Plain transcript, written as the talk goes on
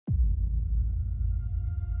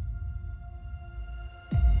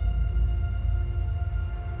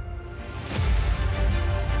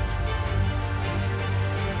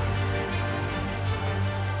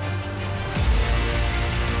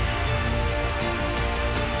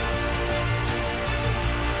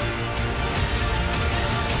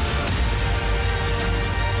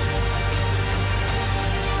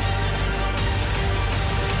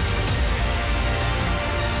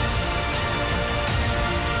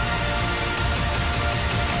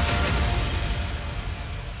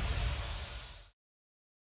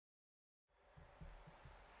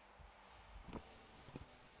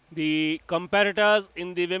The competitors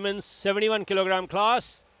in the women's 71 kilogram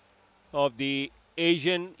class of the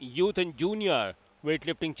Asian Youth and Junior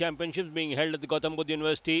Weightlifting Championships being held at the Gautam Buddha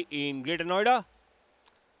University in Greater Noida.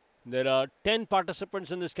 There are 10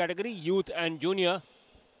 participants in this category, youth and junior.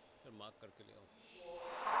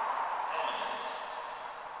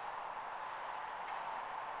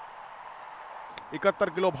 71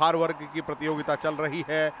 kilo भार वर्ग की प्रतियोगिता चल रही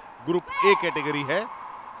है। Group A category है।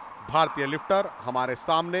 भारतीय lifter हमारे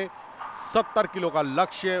सामने 70 किलो का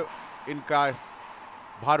लक्ष्य इनका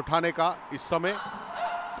भार उठाने का इस समय।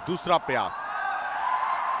 दूसरा प्रयास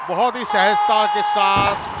बहुत ही सहजता के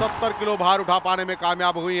साथ 70 किलो भार उठा पाने में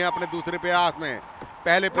कामयाब हुई हैं अपने दूसरे प्रयास में।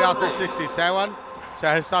 पहले प्रयास में 67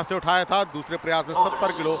 सहजता से उठाया था, दूसरे प्रयास में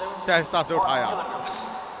 70 किलो सहजता से उठाया।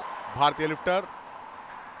 भारतीय लिफ्टर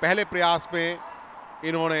पहले प्रयास में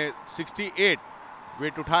इन्होंने 68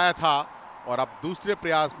 वेट उठाया था और अब दूसरे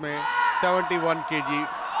प्रयास में 71 केजी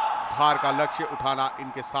भार का लक्ष्य उठाना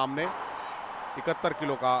इनके सामने। 71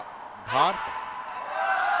 किलो का भार।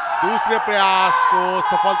 दूसरे प्रयास को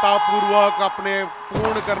सफलतापूर्वक अपने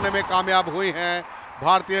पूर्ण करने में कामयाब हुई हैं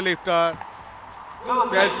भारतीय lifter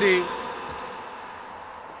Chelsea.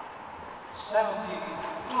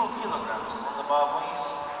 72 kilograms on the bar, please.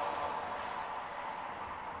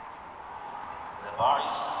 The bar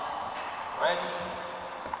is ready.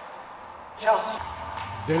 Chelsea.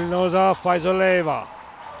 Dilnoza Faizolayeva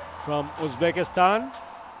from Uzbekistan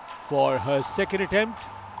for her second attempt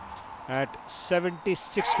at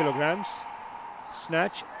 76 kilograms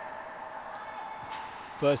snatch.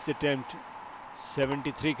 First attempt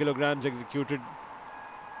 73 kilograms executed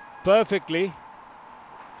perfectly,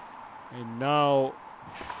 and now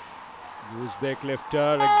the Uzbek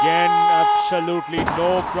lifter again absolutely no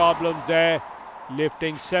problem there,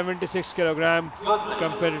 lifting 76 kilogram.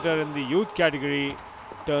 Competitor in the youth category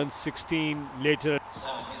turns 16 later.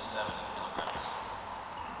 77 kilograms.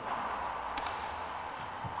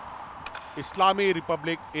 Islami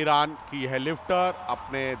Republic Iran की यह lifter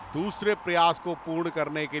अपने दूसरे प्रयास को पूर्ण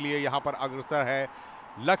करने के लिए यहां पर अग्रसर है।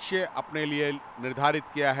 लक्ष्य अपने लिए निर्धारित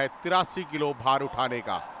किया है 83 किलो भार उठाने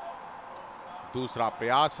का। दूसरा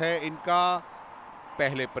प्रयास है इनका।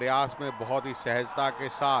 पहले प्रयास में बहुत ही सहजता के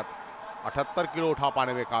साथ 78 किलो उठा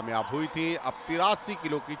पाने में कामयाब हुई थी। अब 83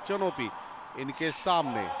 किलो की चुनौती इनके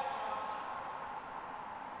सामने।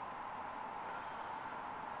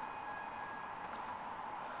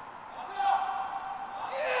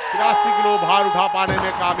 किलो भार उठा पाने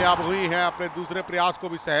में कामयाब हुई हैं। अपने दूसरे प्रयास को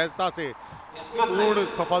भी सहजता से पूर्ण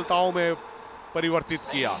सफलताओं में परिवर्तित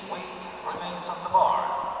किया।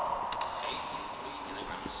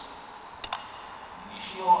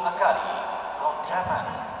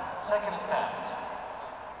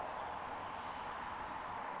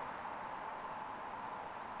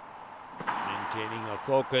 Maintaining a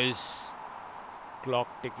focus, clock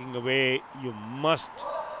ticking away. You must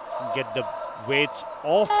get the weights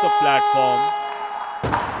off the platform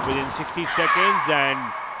within 60 seconds, and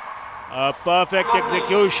a perfect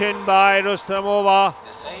execution by Rustamova.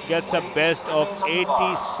 Gets a best of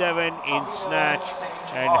 87 in snatch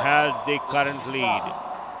and has the current lead.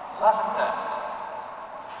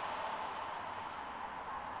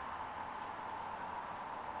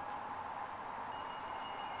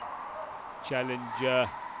 Challenge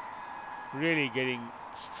really getting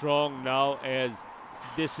strong now, as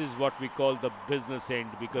this is what we call the business end,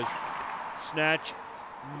 because snatch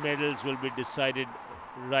medals will be decided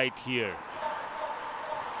right here.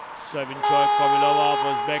 Savinchoy Kamilova of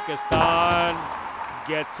Uzbekistan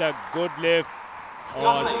gets a good lift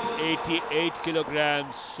on 88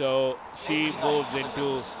 kilograms, so she moves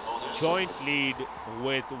into joint lead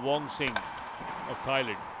with Wong Sing of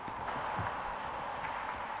Thailand.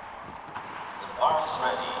 The bar is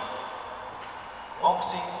ready. Wong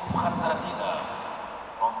Sing from Thailand.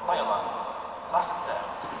 Last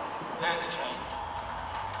attempt. There is a change.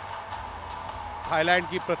 Thailand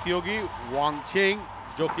की प्रतियोगी वांग Cheng,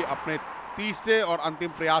 जो कि अपने तीसरे और अंतिम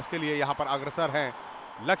प्रयास के लिए यहां पर अग्रसर हैं।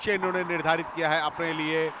 लक्ष्य इन्होंने निर्धारित किया है अपने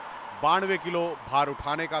लिए 92 किलो भार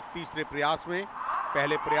उठाने का तीसरे प्रयास में।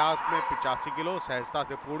 पहले प्रयास में 85 किलो सहजता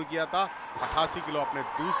से पूर्ण किया था। 88 किलो अपने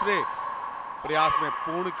दूसरे प्रयास में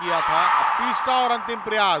पूर्ण किया था। अब तीसरा और अंतिम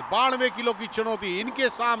प्रयास 92 किलो की चुनौती इनके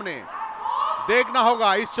सामने। देखना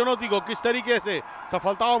होगा इस चुनौती को किस तरीके से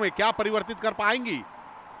सफलताओं में क्या परिवर्तित कर पाएंगी।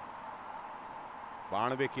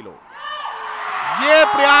 92 किलो ये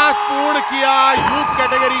प्रयास पूर्ण किया।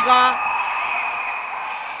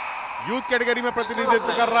 यूथ कैटेगरी में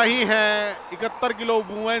प्रतिनिधित्व कर रही हैं। 71 किलो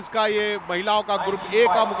वुमेन्स का ये महिलाओं का ग्रुप ए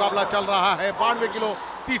का मुकाबला चल रहा है। 92 किलो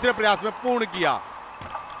तीसरे प्रयास में पूर्ण किया।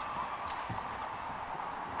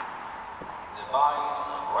 The bar is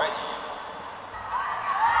ready.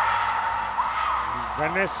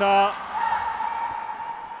 Vanessa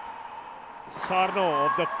Sarno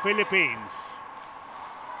of the Philippines,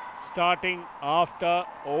 starting after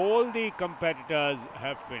all the competitors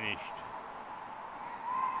have finished.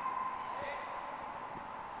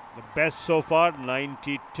 The best so far,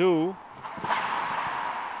 92.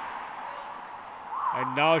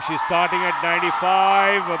 And now she's starting at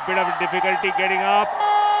 95. A bit of a difficulty getting up,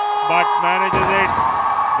 but manages it.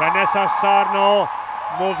 Vanessa Sarno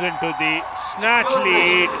moves into the snatch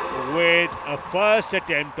lead with a first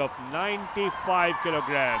attempt of 95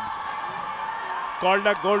 kilograms. Called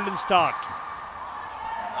a golden start.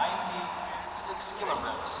 96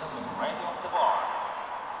 kilograms, right on the bar.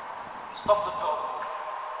 Stop the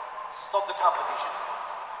competition.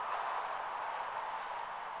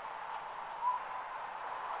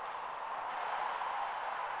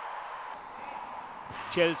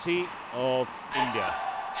 Chelsea of India.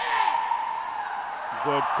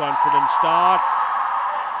 Good confident start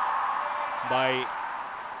by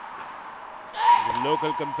the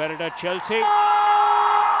local competitor Chelsea.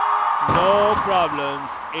 No problems.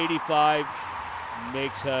 85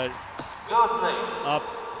 makes her up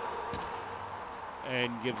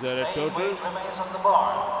and gives her a total. Remains on the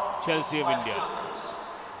bar. Chelsea of India.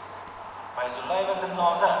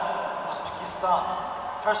 Noida, Uzbekistan.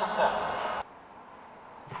 First attempt.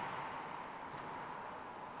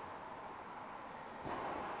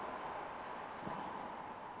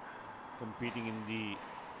 Competing in the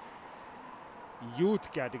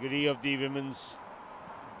youth category of the women's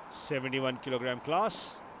 71 kilogram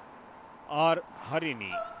class are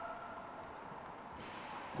Harini.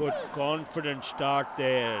 Good confident start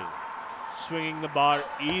there, swinging the bar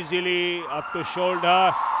easily up to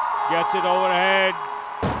shoulder, gets it overhead,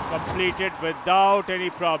 completed without any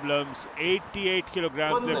problems. 88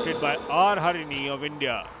 kilograms lifted by R. Harini of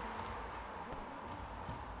India.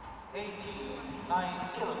 89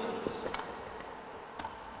 kilograms.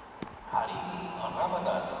 Harini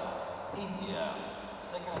Ramadas, India,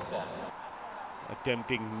 second attempt.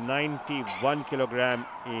 Attempting 91 kilogram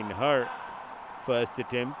in her first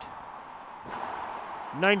attempt.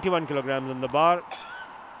 91 kilograms on the bar.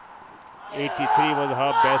 83 was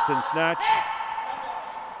her best in snatch.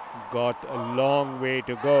 Got a long way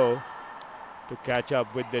to go to catch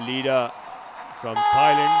up with the leader from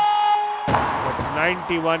Thailand. But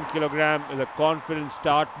 91 kilogram is a confident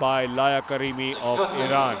start by Laya Karimi of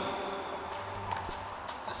Iran.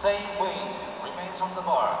 The same weight remains on the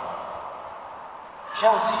bar.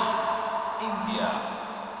 Chelsea, India,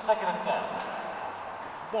 second attempt.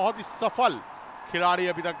 बहुत ही सफल खिलाड़ी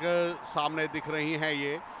अभी तक सामने दिख रही हैं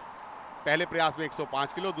ये। पहले प्रयास में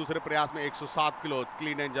 105 किलो, दूसरे प्रयास में 107 किलो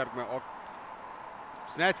क्लीन एंड जर्क में। और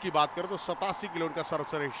स्नैच की बात करें तो 87 किलो उनका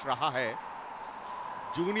सर्वश्रेष्ठ रहा है।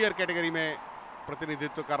 जूनियर कैटेगरी में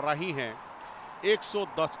प्रतिनिधित्व कर रही हैं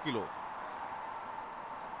 110 किलो।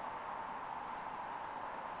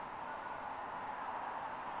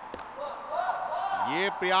 ये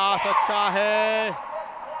प्रयास अच्छा है।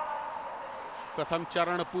 प्रथम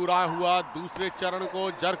चरण पूरा हुआ, दूसरे चरण को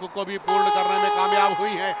जर्क को भी पूर्ण करने में कामयाब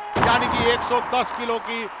हुई है, यानी कि 110 किलो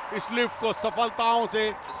की इस लिफ्ट को सफलताओं से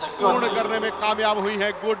पूर्ण करने में कामयाब हुई है।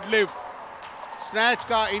 Good lift. स्नैच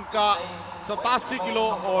का इनका 87 किलो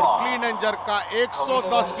और क्लीन एंड जर्क का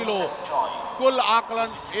 110 किलो, कुल आकलन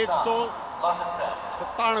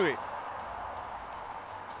 197।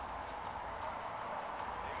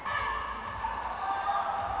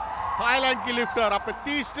 थाईलैंड की लिफ्टर अपने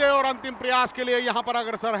तीसरे और अंतिम प्रयास के लिए यहां पर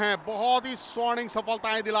अग्रसर हैं। बहुत ही स्वर्णिम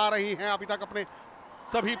सफलताएं दिला रही हैं। अभी तक अपने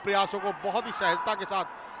सभी प्रयासों को बहुत ही सहजता के साथ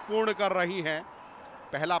पूर्ण कर रही हैं।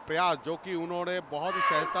 पहला प्रयास जो कि उन्होंने बहुत ही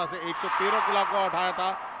सहजता से 113 किलो को उठाया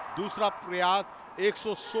था, दूसरा प्रयास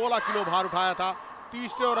 116 किलो भार उठाया था,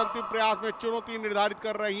 तीसरे और अंतिम प्रयास में चुनौती निर्धारित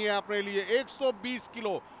कर रही हैं अपने लिए 120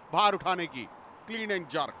 किलो भार उठाने की क्लीन एंड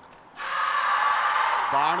जर्क।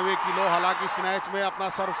 92 किलो हालांकि स्नैच में अपना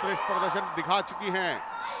सर्वश्रेष्ठ प्रदर्शन दिखा चुकी हैं।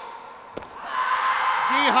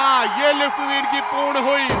 जी हां, ये लिफ्ट भी इनकी पूर्ण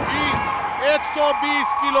हुई। 120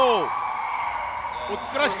 किलो,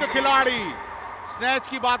 उत्कृष्ट खिलाड़ी। स्नैच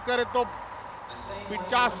की बात करें तो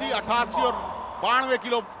 85, 88 और 92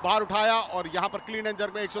 किलो भार उठाया, और यहां पर क्लीन एंड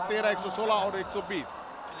जर्क में 113, 116 और 120।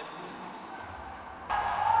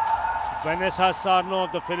 Vanessa Sarno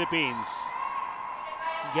of the Philippines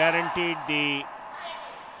guaranteed the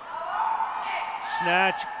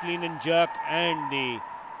snatch, clean and jerk and the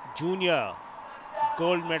junior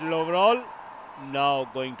gold medal overall. Now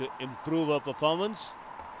going to improve her performance,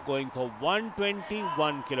 going for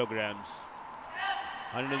 121 kilograms.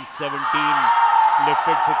 117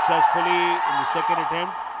 lifted successfully in the second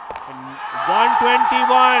attempt, and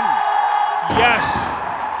 121, yes.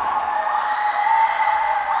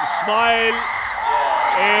 smile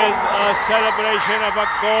is a celebration of a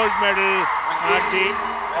gold medal at the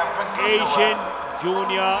Asian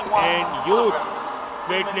Junior and Youth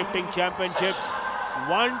Weightlifting Championships.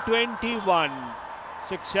 121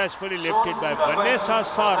 successfully lifted by Vanessa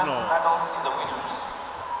Sarno.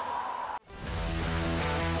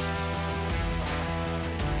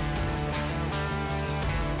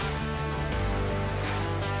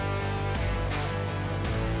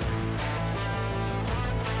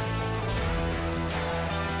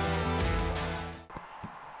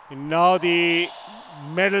 Now the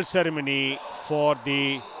medal ceremony for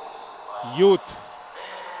the youth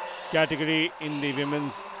category in the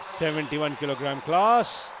women's 71 kilogram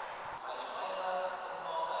class.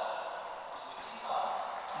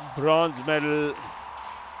 Bronze medal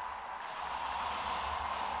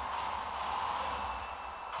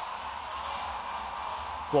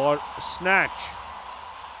for snatch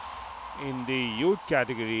in the youth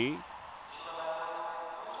category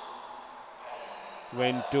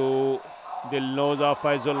went to Dilnoza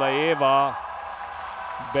Faizullaeva,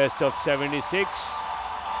 best of 76.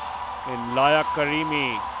 And Laya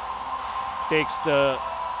Karimi takes the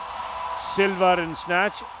silver in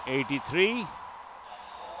snatch, 83.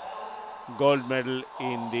 Gold medal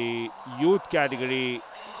in the youth category,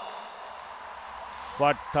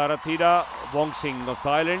 Tharathira Wongsing of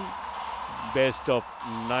Thailand, best of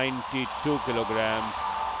 92 kilograms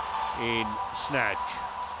in snatch.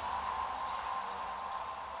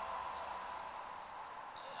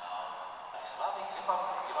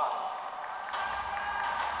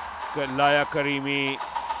 Laya Karimi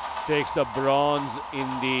takes the bronze in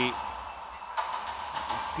the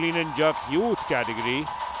clean and jerk youth category,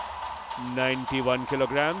 91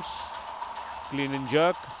 kilograms, clean and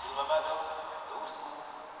jerk.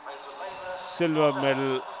 Silver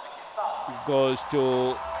medal goes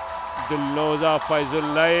to Dilnoza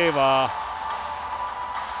Faizullaeva,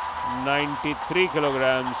 93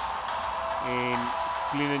 kilograms in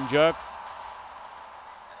clean and jerk.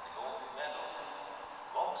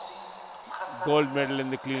 Gold medal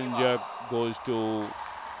in the clean and jerk goes to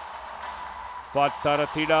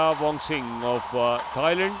Tharathira Wongsing of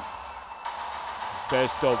Thailand,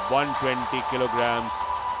 best of 120 kilograms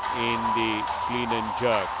in the clean and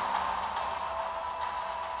jerk.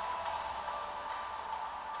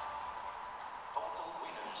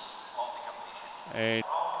 And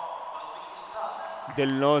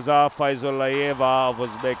Dilnoza Faizullaeva of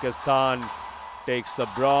Uzbekistan takes the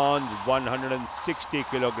bronze, 160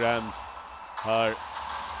 kilograms. Her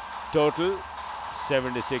total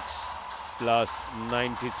 76 plus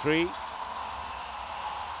 93.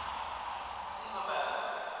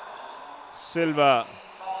 Silver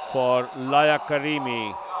for Laya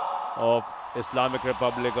Karimi of Islamic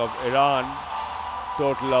Republic of Iran,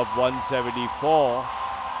 total of 174.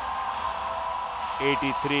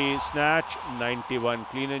 83 snatch, 91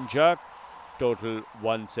 clean and jerk, total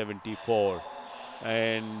 174.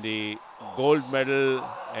 And the gold medal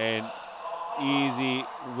and easy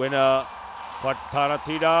winner for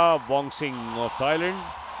Tharathira Wongsing of Thailand,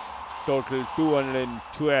 total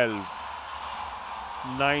 212.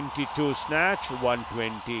 92 snatch,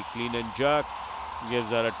 120 clean and jerk, gives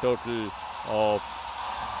her a total of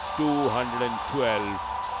 212.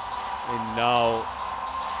 And now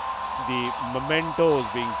the mementos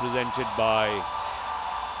being presented by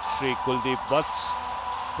Sri Kuldeep Vats,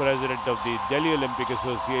 President of the Delhi Olympic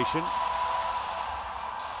Association,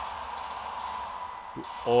 to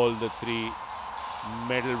all the three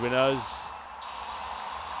medal winners.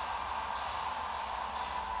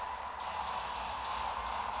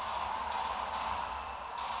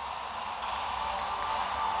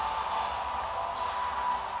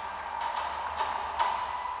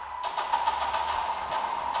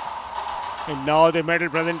 And now the medal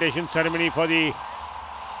presentation ceremony for the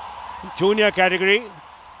junior category.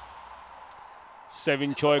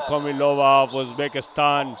 Sevinchoy Komilova of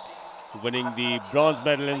Uzbekistan winning the bronze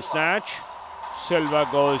medal in snatch. Silver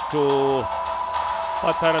goes to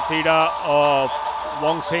Tharathira of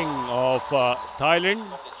Wongsing of Thailand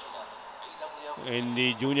in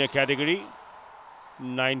the junior category,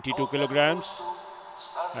 92 kilograms.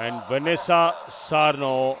 And Vanessa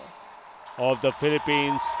Sarno of the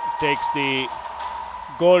Philippines takes the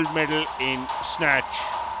gold medal in snatch.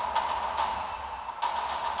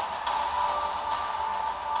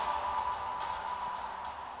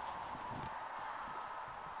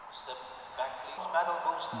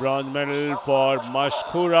 Bronze medal for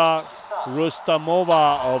Mashkura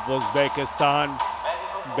Rustamova of Uzbekistan,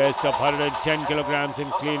 best of 110 kilograms in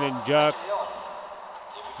clean and jerk.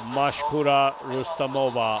 Mashkura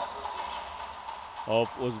Rustamova of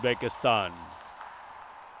Uzbekistan.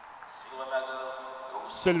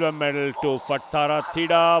 Silver medal to Phattara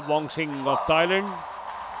Thida Wongsing of Thailand,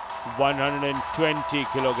 120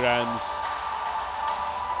 kilograms,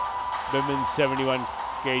 women's 71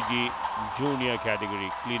 kg junior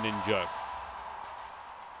category, clean and jerk.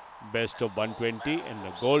 Best of 120 and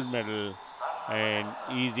the gold medal, and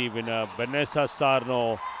easy winner Vanessa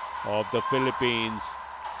Sarno of the Philippines.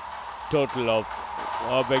 Total of,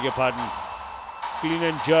 beg your pardon, clean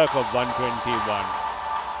and jerk of 121.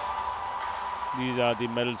 These are the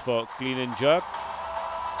medals for clean and jerk.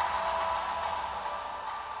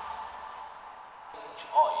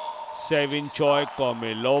 Sevin Choi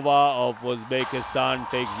Komilova of Uzbekistan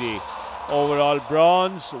takes the overall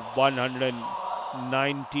bronze,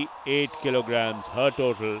 198 kilograms, her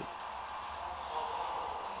total.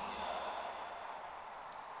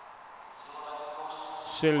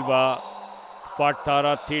 Silver,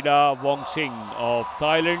 Phattara Thida Wongsing of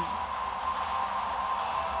Thailand.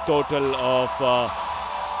 Total of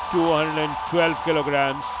 212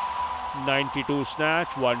 kilograms, 92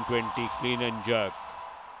 snatch, 120 clean and jerk.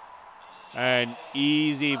 And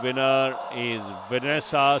easy winner is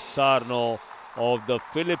Vanessa Sarno of the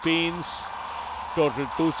Philippines. Total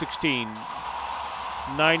 216,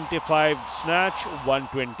 95 snatch,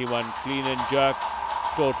 121 clean and jerk.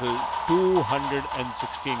 Total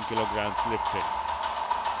 216 kilograms lifted.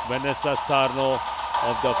 Vanessa Sarno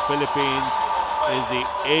of the Philippines is the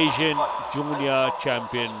Asian junior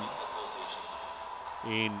champion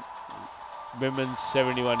in women's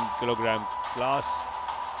 71 kilogram class.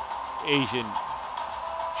 Asian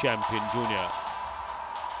champion junior.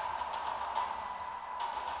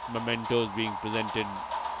 Mementos being presented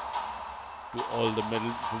to all the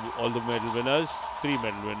medal winners, 3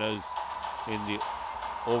 medal winners in the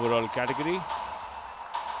overall category.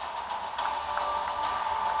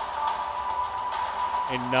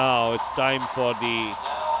 And now it's time for the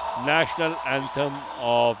national anthem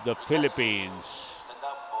of the Philippines. Stand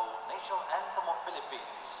up for National Anthem of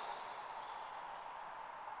Philippines.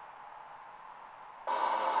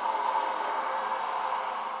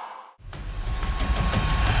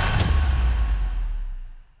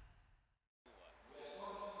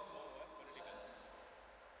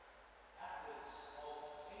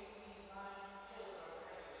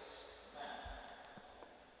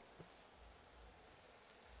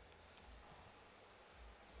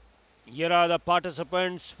 Here are the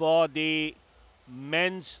participants for the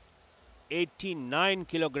men's 89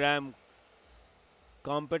 kilogram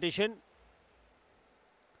competition.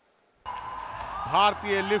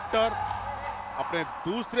 भारतीय lifter अपने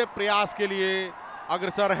दूसरे प्रयास के लिए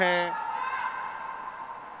अग्रसर है।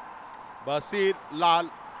 बसीर लाल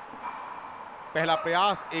पहला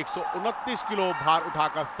प्रयास 129 किलो भार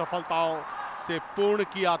उठाकर सफलताओं से पूर्ण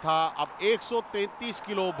किया था। अब 133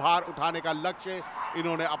 किलो भार उठाने का लक्ष्य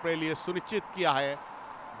इन्होंने अपने लिए सुनिश्चित किया है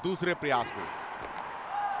दूसरे प्रयास में।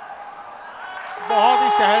 बहुत ही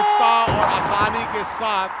सहजता और आसानी के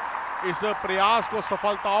साथ इस प्रयास को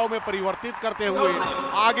सफलताओं में परिवर्तित करते हुए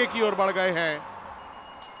आगे की ओर बढ़ गए हैं।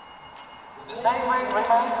 The same weight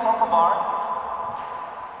remains on the bar.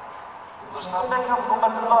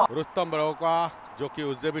 Rustam Baroka जो कि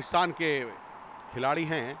उज्बेकिस्तान के खिलाड़ी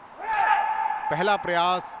हैं, पहला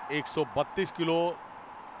प्रयास 132 किलो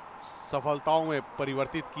सफलताओं में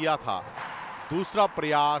परिवर्तित किया था। दूसरा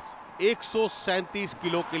प्रयास 137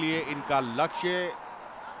 किलो के लिए इनका लक्ष्य,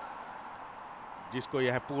 जिसको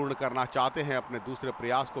यह पूर्ण करना चाहते हैं अपने दूसरे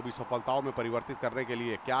प्रयास को भी सफलताओं में परिवर्तित करने के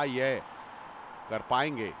लिए। क्या यह कर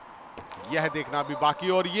पाएंगे, यह देखना भी बाकी।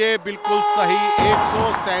 और ये बिल्कुल सही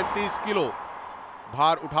 137 किलो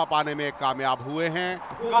भार उठा पाने में कामयाब हुए हैं।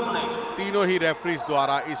 तीनों ही रेफरीज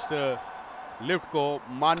द्वारा इस लिफ्ट को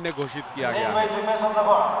मान्य घोषित किया गया है।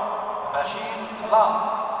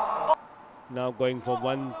 Now going for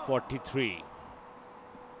 143.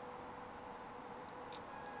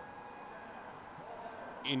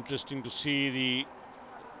 Interesting to see the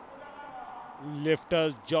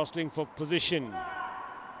lifters jostling for position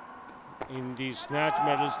in the snatch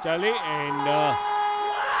medals tally, and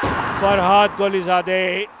Farhad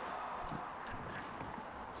Golizadeh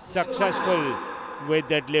successful with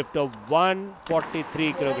that lift of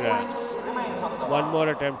 143 kilograms. One more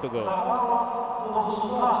attempt to go.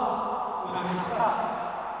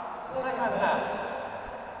 Second attempt.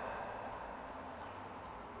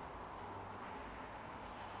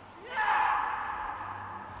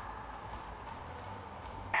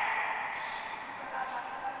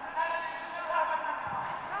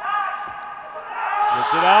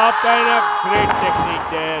 Lift it up, and a great technique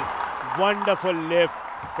there. Wonderful lift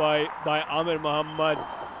by Amir Muhammad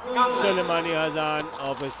Soleimani Hazan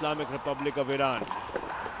of Islamic Republic of Iran.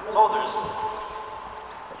 Loaders.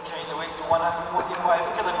 Change the weight to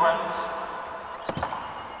 145 kilograms.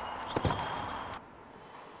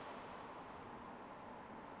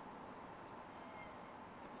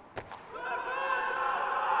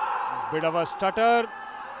 Bit of a stutter,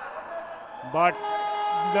 but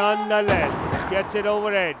nonetheless gets it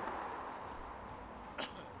overhead.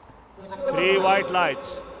 3 white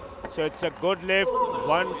lights. So it's a good lift,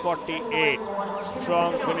 148.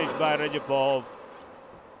 Strong finish by Rajapov.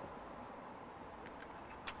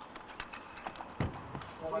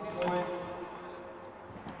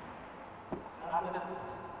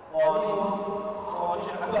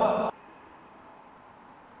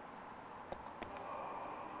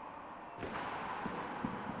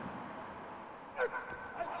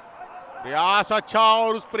 प्रयास अच्छा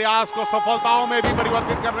और उस प्रयास को सफलताओं में भी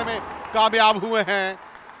परिवर्तित करने में कामयाब हुए हैं।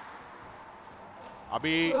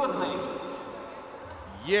 अभी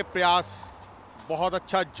ये प्रयास बहुत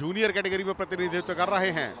अच्छा जूनियर कैटेगरी में प्रतिनिधित्व कर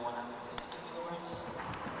रहे हैं।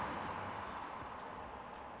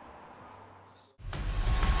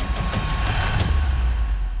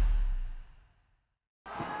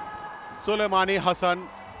 सुलेमानी हसन,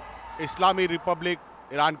 इस्लामी रिपब्लिक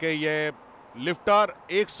ईरान के ये लिफ्टर,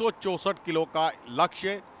 164 किलो का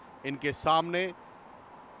लक्ष्य इनके सामने।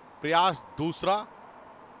 प्रयास दूसरा।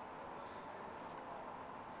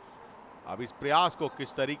 अब इस प्रयास को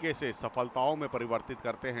किस तरीके से सफलताओं में परिवर्तित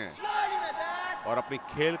करते हैं और अपनी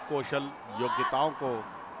खेल कौशल योग्यताओं को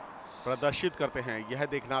प्रदर्शित करते हैं, यह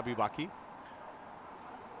देखना अभी बाकी।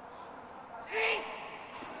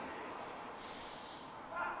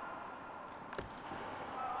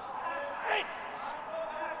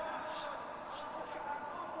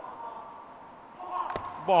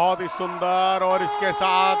 बहुत ही सुंदर, और इसके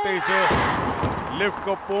साथ इस लिफ्ट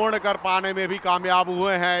को पूर्ण कर पाने में भी कामयाब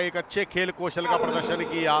हुए हैं। एक अच्छे खेल कौशल का प्रदर्शन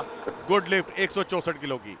किया। गुड लिफ्ट 164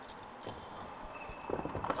 किलो की।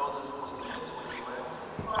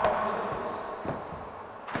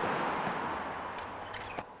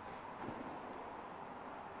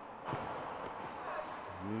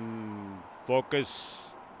 Focus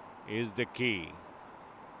is the key.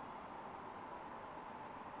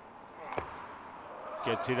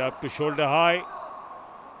 Gets it up to shoulder high.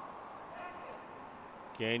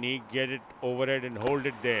 Can he get it overhead and hold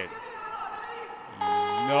it there?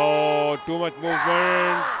 No, too much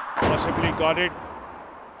movement. Possibly got it.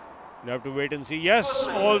 You have to wait and see. Yes,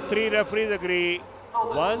 all three referees agree.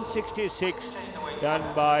 166 done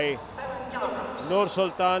by Nur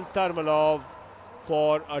Sultan Tarmalov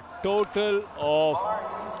for a total of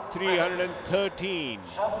 313.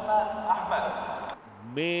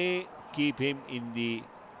 May keep him in the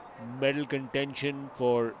medal contention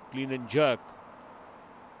for clean and jerk,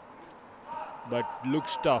 but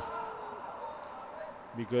looks tough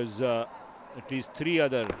because at least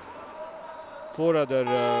 4 other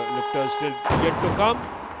lifters still yet to come,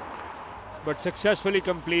 but successfully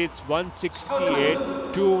completes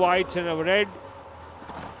 168, 2 whites and a red.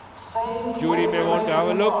 Jury may want to have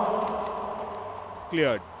a look.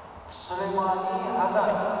 Cleared.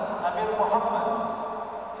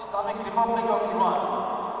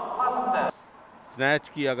 Snatch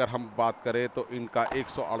की अगर हम बात करें तो इनका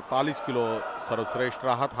 148 kilo सर्वश्रेष्ठ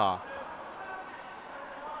रहा था।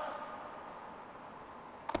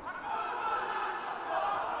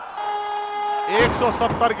 एक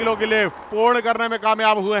 170 किलो की लिफ्ट पूर्ण करने में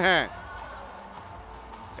कामयाब हुए हैं।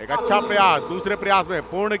 एक अच्छा प्रयास दूसरे प्रयास में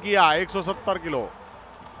पूर्ण किया। 170 kilo.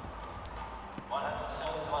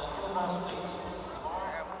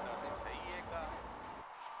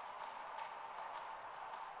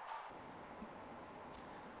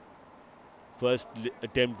 First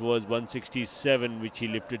attempt was 167, which he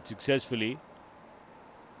lifted successfully.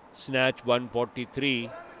 Snatch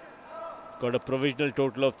 143. Got a provisional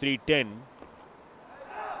total of 310.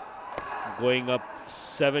 Going up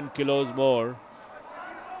 7 kilos more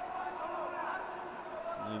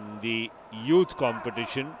in the youth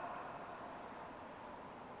competition.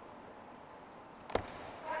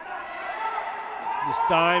 This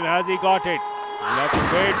time, has he got it? We'll have to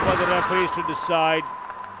wait for the referees to decide.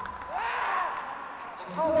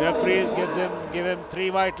 Referees give him 3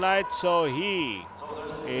 white lights, so he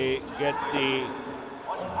gets the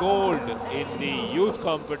gold in the youth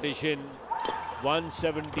competition.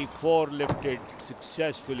 174 lifted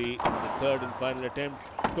successfully in the third and final attempt.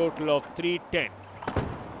 Total of 310.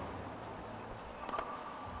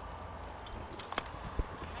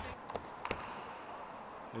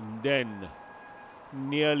 And then,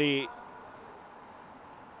 nearly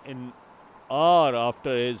an hour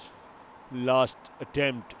after his last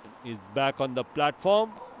attempt, is back on the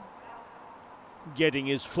platform, getting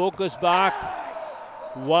his focus back.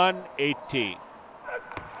 180.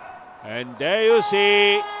 And there you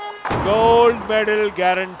see, gold medal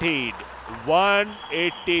guaranteed.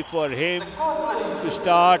 180 for him to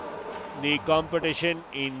start the competition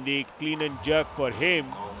in the clean and jerk for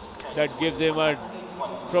him. That gives him a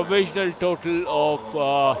provisional total of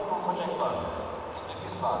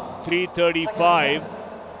 335.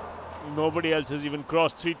 Nobody else has even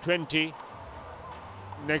crossed 320.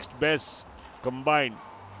 Next best combined,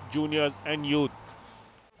 juniors and youth.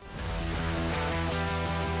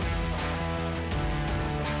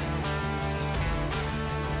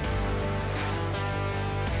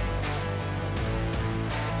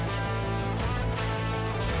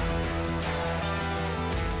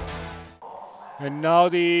 And now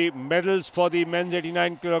the medals for the men's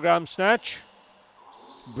 89 kilogram snatch.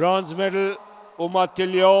 Bronze medal,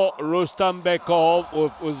 Umatilio Rustambekov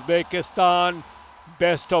of Uzbekistan,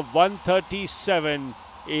 best of 137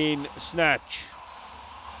 in snatch.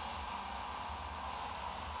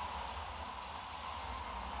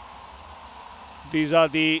 These are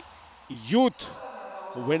the youth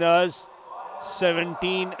winners,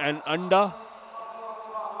 17 and under.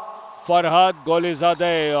 Farhad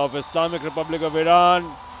Golizadeh of Islamic Republic of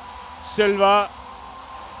Iran, silver,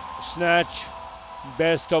 snatch,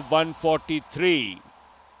 best of 143.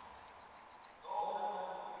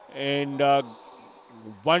 And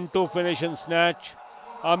 1-2 finish in snatch,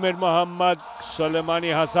 Amir Muhammad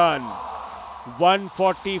Soleimani Hassan,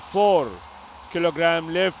 144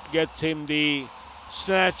 kilogram lift gets him the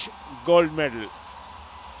snatch gold medal.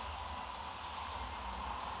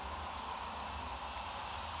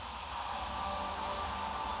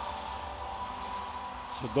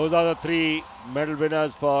 So those are the 3 medal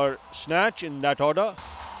winners for snatch in that order.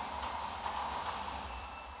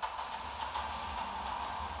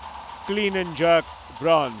 Clean and jerk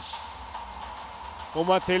bronze,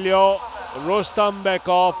 Umatilio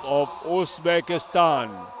Rustambekov of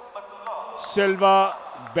Uzbekistan. Silver,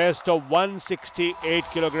 best of 168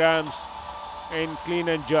 kilograms in clean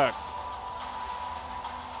and jerk.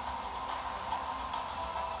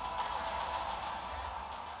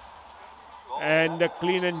 And the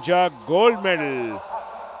clean and jerk gold medal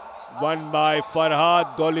won by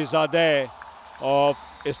Farhad Golizadeh of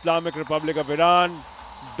Islamic Republic of Iran,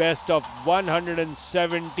 best of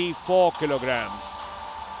 174 kilograms.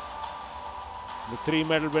 The 3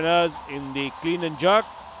 medal winners in the clean and jerk.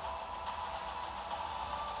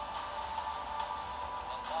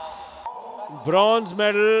 Bronze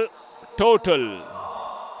medal total,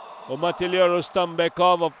 Umatilio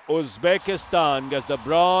Rustambekov of Uzbekistan gets the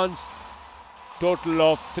bronze, total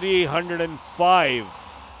of 305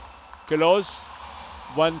 kilos,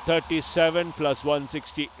 137 plus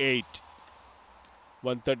 168.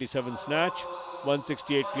 137 snatch,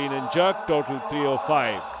 168 clean and jerk, total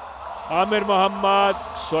 305. Amir Muhammad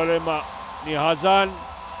Soleimani Hassan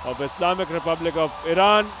of Islamic Republic of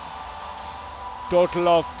Iran, total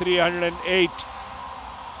of 308,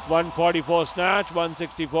 144 snatch,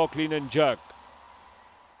 164 clean and jerk.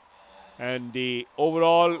 And the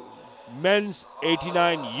overall men's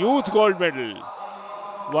 89 youth gold medal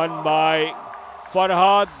won by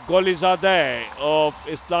Farhad Golizadeh of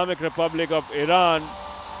Islamic Republic of Iran,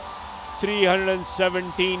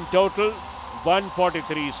 317 total,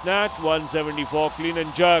 143 snatch, 174 clean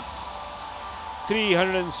and jerk,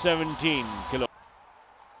 317 kilo.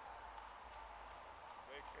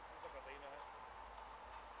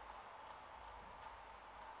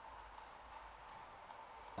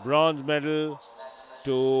 Bronze medal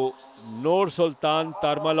to Nur Sultan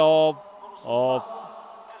Tarmalov of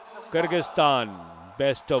Kyrgyzstan,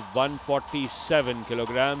 best of 147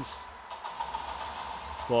 kilograms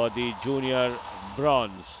for the junior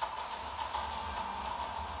bronze.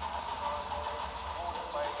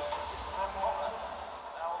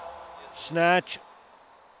 Snatch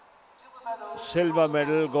silver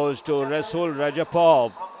medal goes to Rasul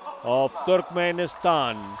Rajapov of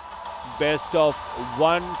Turkmenistan, best of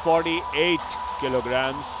 148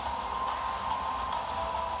 kilograms.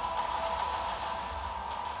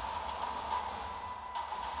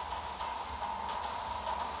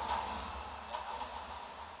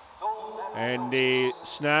 And the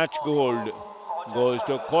snatch gold goes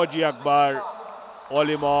to Koji Akbar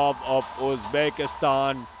Olimov of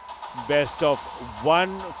Uzbekistan, best of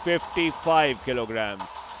 155 kilograms.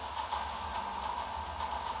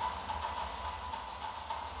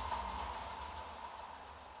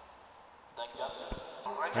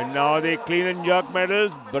 And now the clean and jerk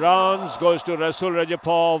medals. Bronze goes to Rasul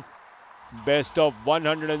Rajapov, best of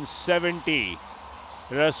 170.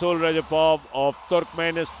 Rasul Rajapov of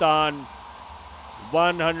Turkmenistan,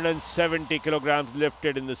 170 kilograms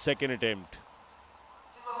lifted in the second attempt.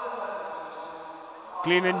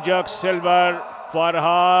 Clean and jerk silver,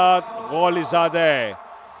 Farhad Gholizadeh,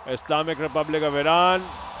 Islamic Republic of Iran,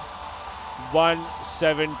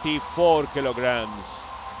 174 kilograms.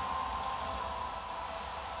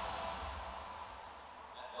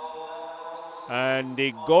 And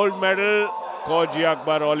the gold medal, Koji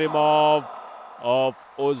Akbar Olimov of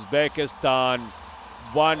Uzbekistan,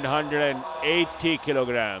 180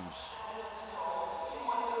 kilograms.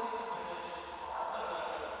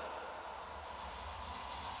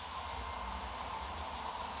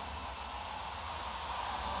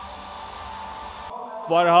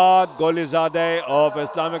 Farhad Gholizadeh of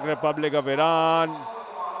Islamic Republic of Iran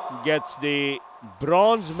gets the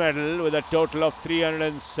bronze medal with a total of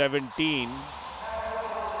 317.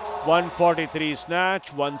 143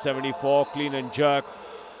 snatch, 174 clean and jerk,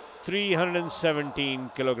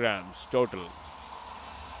 317 kilograms total.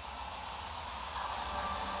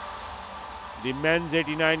 The men's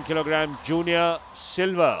 89 kilogram junior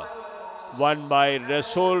silver won by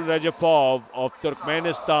Rasul Rajapov of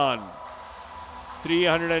Turkmenistan,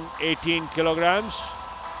 318 kilograms,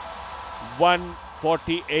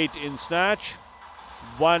 148 in snatch,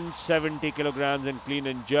 170 kilograms in clean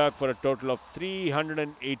and jerk for a total of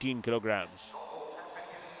 318 kilograms.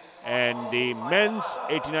 And the men's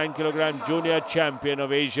 89 kilogram junior champion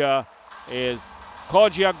of Asia is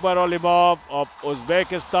Koji Akbar Olimov of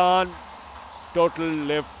Uzbekistan. Total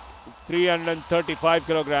lift 335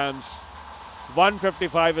 kilograms,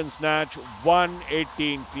 155 in snatch,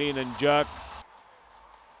 118 clean and jerk.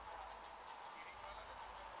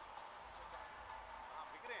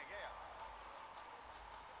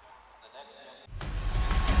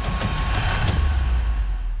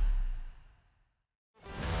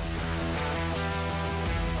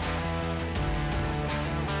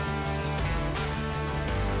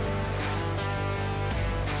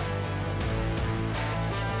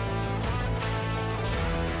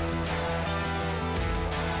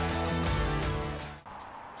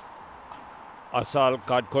 Asal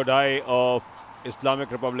Kadkodai of Islamic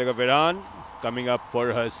Republic of Iran coming up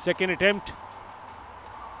for her second attempt.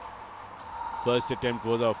 First attempt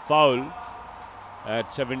was a foul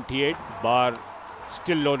at 78, bar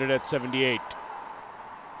still loaded at 78.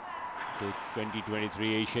 The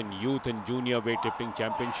 2023 Asian Youth and Junior Weightlifting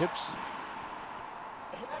Championships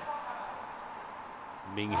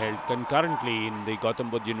being held concurrently in the Gautam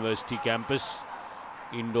Buddha University campus,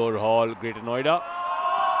 Indoor Hall, Greater Noida.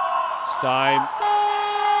 Time,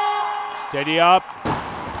 steady up.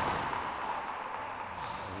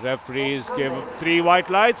 Referees give 3 white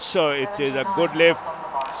lights, so it is a good lift.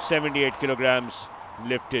 78 kilograms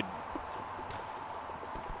lifted.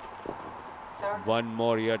 One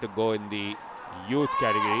more here to go in the youth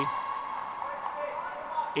category.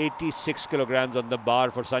 86 kilograms on the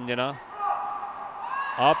bar for Sanjana.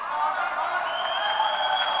 Up.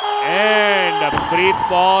 And a brief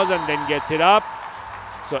pause and then gets it up.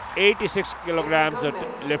 So 86 kilograms are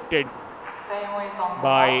lifted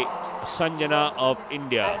by Sanjana of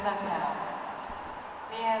India.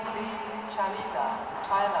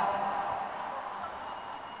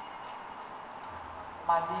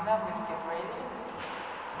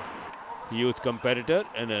 Youth competitor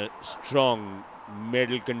and a strong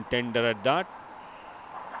medal contender at that.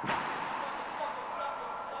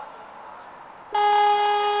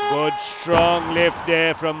 Good strong lift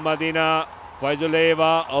there from Madina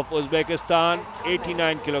Faizuleva of Uzbekistan.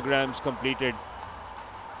 89 kilograms completed.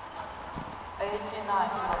 89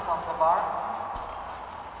 kilos on the bar.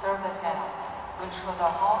 Third attempt,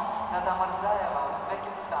 Gulshodahan Nadamirzaeva,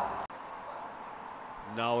 Uzbekistan.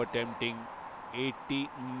 Now attempting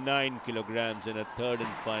 89 kilograms in a third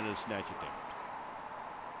and final snatch attempt.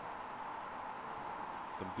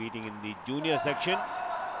 Competing in the junior section.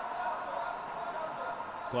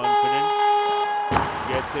 Confident.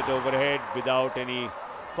 Gets it overhead without any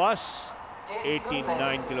fuss.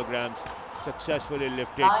 89 kilograms successfully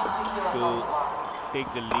lifted to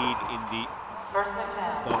take the lead in the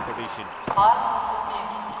competition.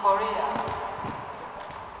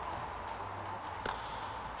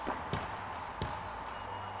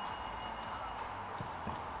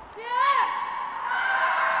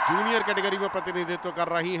 Junior category में प्रतिनिधित्व कर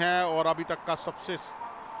रही हैं और अभी तक का सबसे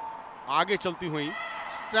आगे चलती हुई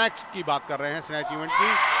स्नैच की बात कर रहे हैं, स्नैच इवेंट की।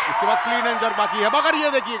 इसके बाद क्लीन एंड जर्क बाकी है, मगर ये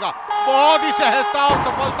देखिएगा बहुत ही सहजता और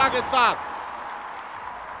सफलता के साथ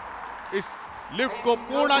इस लिफ्ट को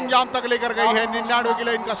पूर्ण अंजाम तक लेकर गई है। 99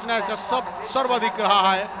 किलो इनका स्नैच का सर्वाधिक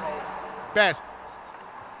रहा है, बेस्ट।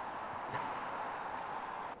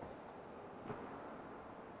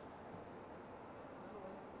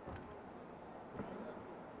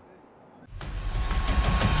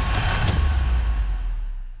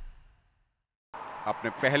 अपने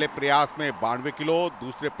पहले प्रयास में 92 किलो,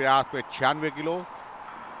 दूसरे प्रयास में 96 किलो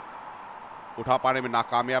उठा पाने में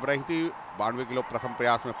नाकामयाब रही थी। 92 किलो प्रथम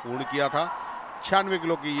प्रयास में पूर्ण किया था। 96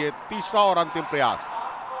 किलो की ये तीसरा और अंतिम प्रयास।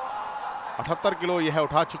 78 किलो यह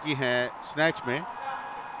उठा चुकी हैं स्नैच में।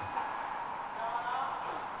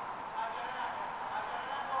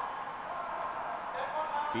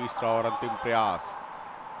 तीसरा और अंतिम प्रयास,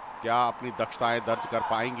 क्या अपनी दक्षताएं दर्ज कर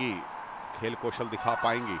पाएंगी, खेल कौशल दिखा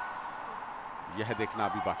पाएंगी, यह देखना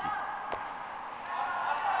अभी बाकी।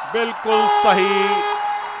 बिल्कुल सही,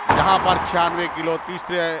 यहां पर 96 किलो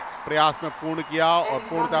तीसरे प्रयास में पूर्ण किया और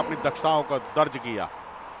पूर्णतः अपनी दक्षताओं को दर्ज किया।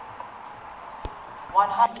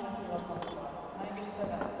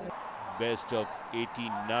 Best of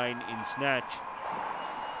 89 in snatch.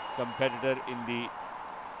 Competitor in the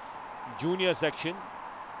junior section.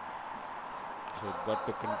 So got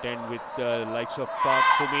to contend with the likes of Park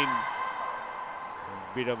Sumin.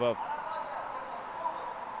 Bit of a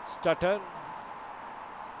stutter.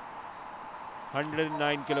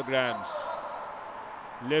 109 kilograms.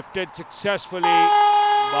 Lifted successfully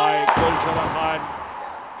by Gulshara Khan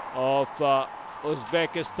of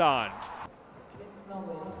Uzbekistan. It's no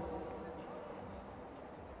way.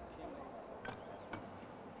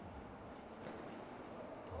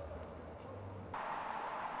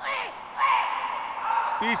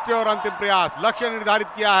 तीसरे और अंतिम प्रयास, लक्ष्य निर्धारित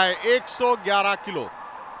किया है 111 kilo.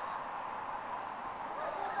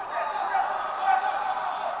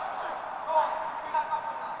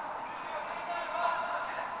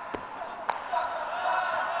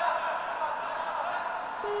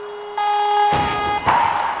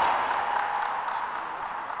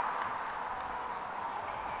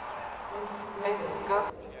 It's good.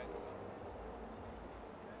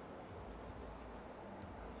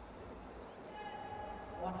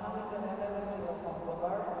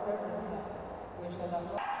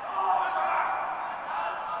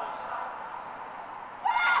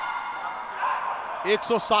 है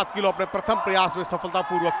 107 kilo अपने प्रथम प्रयास में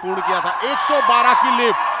सफलतापूर्वक पूर्ण किया था। 112 की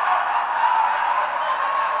लिफ्ट।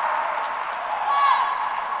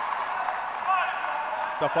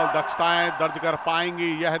 सफल दक्षताएं दर्ज कर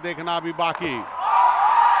पाएंगी, यह देखना अभी बाकी।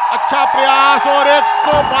 अच्छा प्रयास और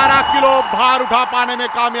 112 किलो भार उठा पाने में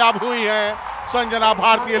कामयाब हुई हैं संजना,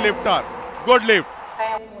 भारतीय लिफ्टर। Good lift.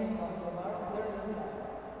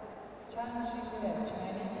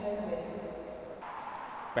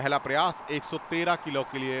 पहला प्रयास 113 किलो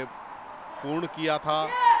के लिए पूर्ण किया था।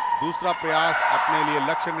 दूसरा प्रयास अपने लिए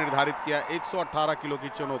लक्ष्य निर्धारित किया 118 किलो की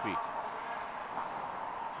चुनौती।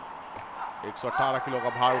 118 किलो का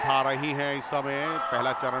भार उठा रही हैं इस समय।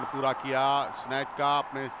 पहला चरण पूरा किया स्नैच का,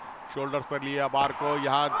 अपने शोल्डर्स पर लिया बार को।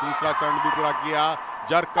 यहाँ दूसरा चरण भी पूरा किया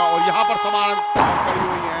जर्क का, और यहाँ पर समान खड़ी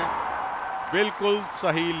हुई हैं। बिल्कुल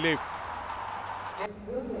सही लिफ्ट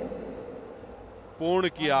पूर्ण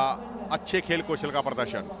किया। अच्छे खेल कौशल का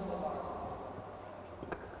प्रदर्शन।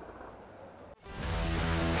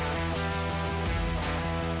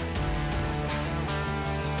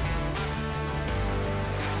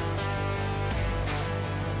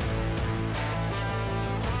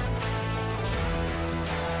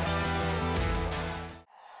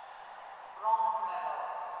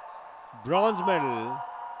 Bronze medal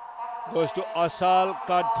goes to Asal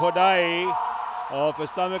Kadkhodai of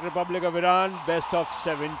Islamic Republic of Iran, best of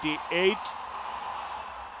 78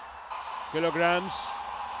 kilograms.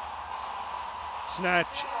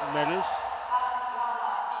 Snatch medals.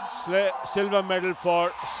 Silver medal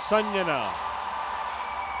for Sanjana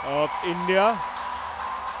of India,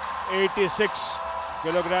 86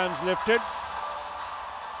 kilograms lifted.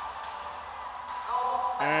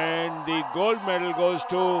 And the gold medal goes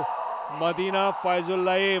to Madina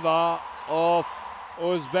Faizullaeva of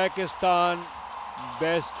Uzbekistan,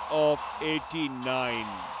 best of 89.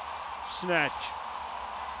 Snatch,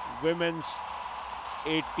 women's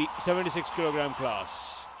 76 kilogram class.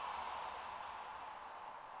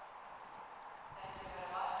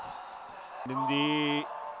 In the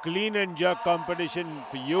clean and jerk competition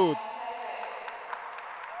for youth,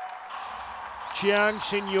 Chiang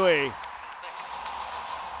Xingyue,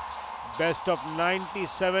 best of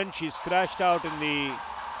 97. She scratched out in the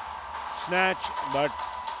snatch, but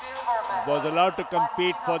was allowed to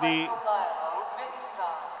compete for the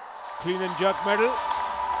clean and jerk medal.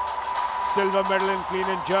 Silver medal in clean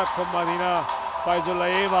and jerk for Madina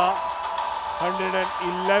Faizullaeva.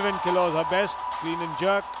 111 kilos, her best clean and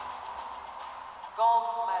jerk.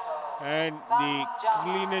 And the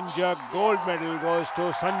clean and jerk gold medal goes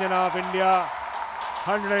to Sanjana of India,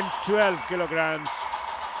 112 kilograms.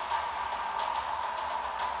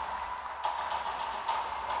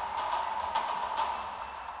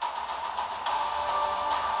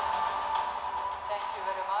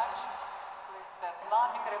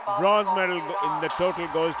 Bronze medal in the total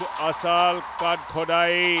goes to Asal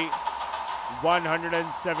Kadkhodai,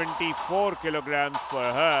 174 kilograms for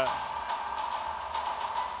her.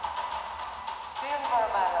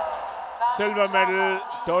 Silver medal,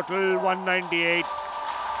 total 198.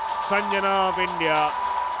 Sanjana of India,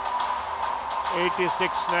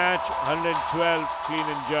 86 snatch, 112 clean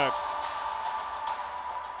and jerk.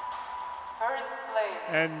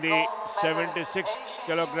 And the 76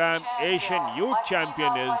 kilogram Asian youth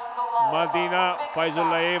champion is Madina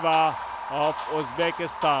Faizullaeva of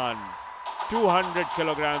Uzbekistan. 200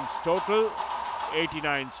 kilograms total,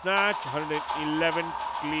 89 snatch, 111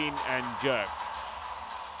 clean and jerk.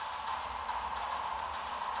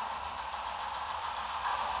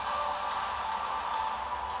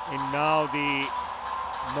 And now the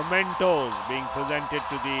mementos being presented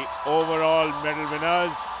to the overall medal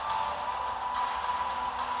winners.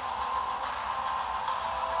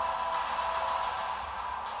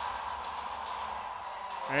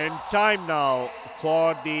 And time now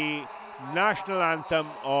for the national anthem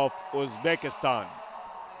of Uzbekistan.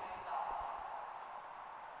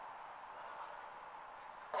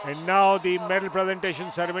 And now the medal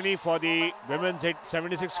presentation ceremony for the women's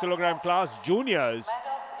 76 kilogram class juniors.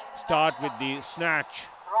 Start with the snatch.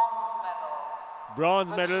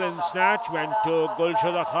 Bronze medal in snatch went to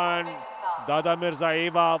Gulshoda Khan Dada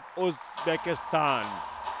Mirzaeva of Uzbekistan.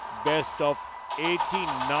 Best of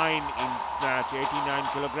 89 in snatch, 89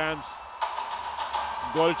 kilograms.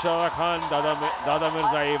 Gulshoda Khan Dada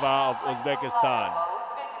Mirzaeva of Uzbekistan.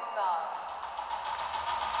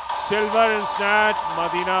 Silver in snatch,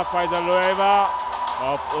 Madina Faizullaeva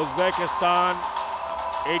of Uzbekistan,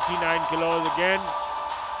 89 kilos again.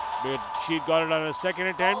 But she got it on a second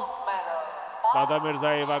attempt. Dada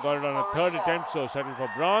Mirzaeva got it on a third attempt, so settled for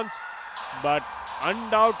bronze. But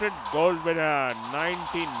undoubted gold winner,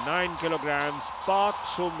 99 kilograms, Park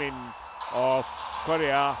Soo-min of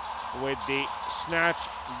Korea with the snatch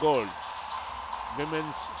gold.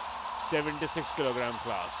 Women's 76 kilogram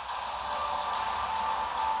class.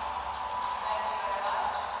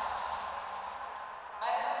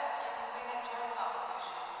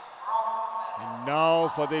 Now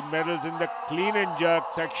for the medals in the clean and jerk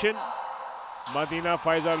section. Madina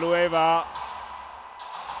Faizullaeva,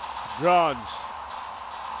 bronze,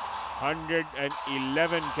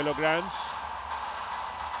 111 kilograms.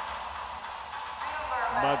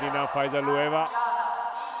 Madina Faizullaeva.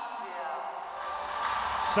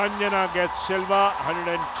 Sanjana gets silver,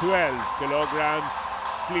 112 kilograms,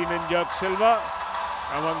 clean and jerk silver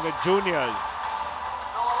among the juniors.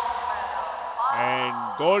 And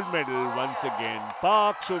gold medal once again,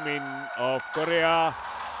 Park Soo-min of Korea,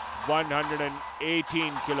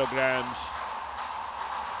 118 kilograms,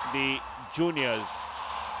 the juniors.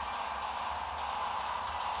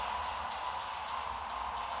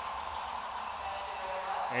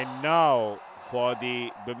 And now for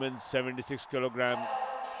the women's 76 kilogram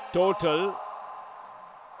total,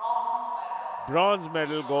 bronze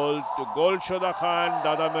medal gold to Gulshoda Khan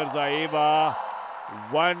Dada Mirzaeva,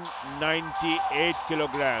 198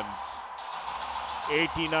 kilograms,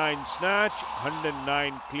 89 snatch,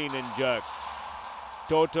 109 clean and jerk.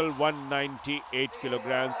 Total 198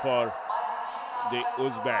 kilograms for the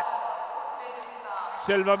Uzbek.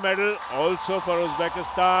 Silver medal also for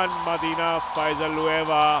Uzbekistan, Madina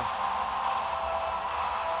Faizullaeva.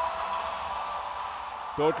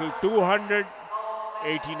 Total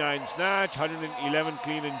 289 snatch, 111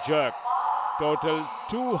 clean and jerk. Total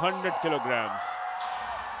 200 kilograms.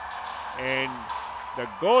 And the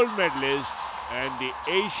gold medalist and the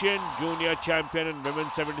Asian junior champion in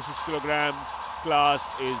women's 76 kilogram class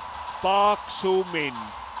is Park Soo-min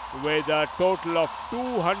with a total of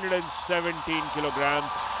 217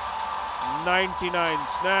 kilograms, 99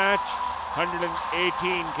 snatch,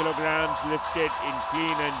 118 kilograms lifted in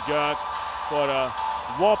clean and jerk for a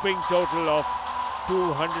whopping total of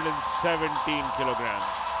 217 kilograms.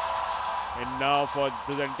 And now for the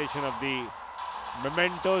presentation of the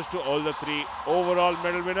mementos to all the three overall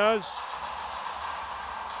medal winners.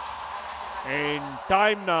 And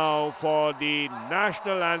time now for the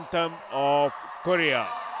national anthem of Korea.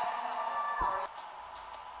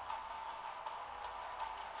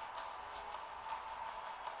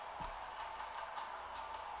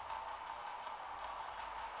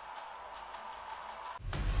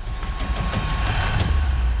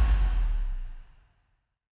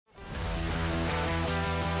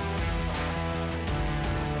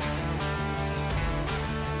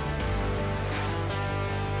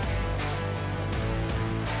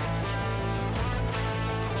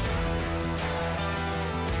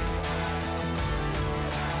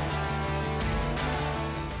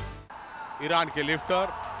 Iran के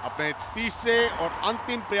lifter अपने तीसरे और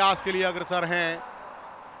अंतिम प्रयास के लिए अग्रसर हैं।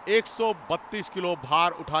 132 किलो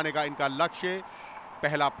भार उठाने का इनका लक्ष्य।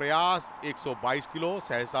 पहला प्रयास 122 किलो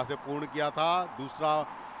सहजता से पूर्ण किया था। दूसरा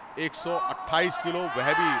 128 किलो,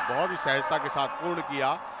 वह भी बहुत ही सहजता के साथ पूर्ण किया।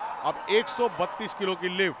 अब 132 किलो की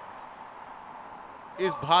लिफ्ट,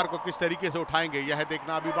 इस भार को किस तरीके से उठाएंगे यह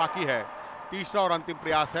देखना अभी बाकी है। तीसरा और अंतिम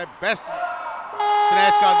प्रयास है। बेस्ट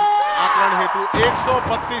स्नैच का आकलन हेतु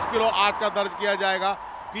 132 किलो आज का दर्ज किया जाएगा।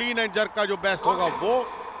 क्लीन एंड जर्क का जो बेस्ट होगा वो,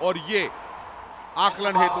 और ये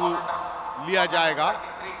आकलन हेतु लिया जाएगा।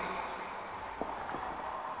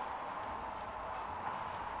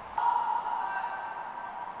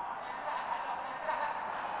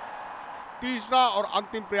 तीसरा और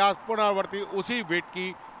अंतिम प्रयास पुनरावर्ती उसी वेट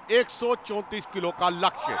की 134 किलो का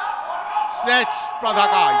लक्ष्य स्नैच स्पर्धा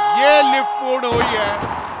का। ये लिफ्ट पूर्ण हुई है।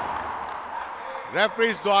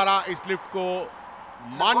 रेफरीज द्वारा इस लिफ्ट को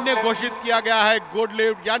मान्य घोषित किया गया है। गुड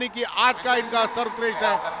लिफ्ट, यानी कि आज का इनका सर्वश्रेष्ठ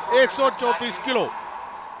है 134 kilo.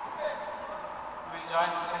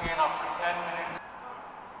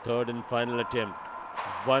 Third and final attempt.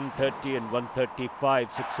 130 and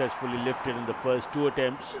 135 successfully lifted in the first two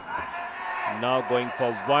attempts. Now going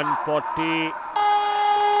for 140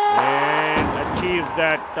 and achieves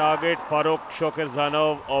that target. Farooq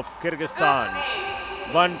Shokirzanov of Kyrgyzstan.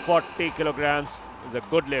 140 kilograms is a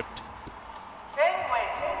good lift. Same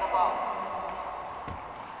weight in the ball.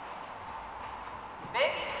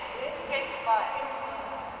 Baby, Kyrgyzstan,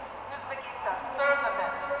 Uzbekistan, third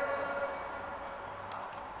attempt.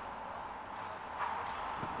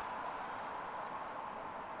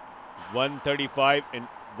 135 and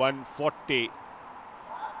 140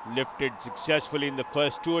 lifted successfully in the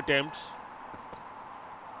first two attempts.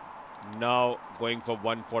 Now going for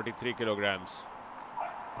 143 kilograms.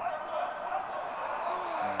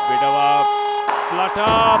 Bit of a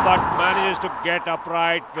flutter, but manages to get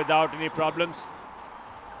upright without any problems.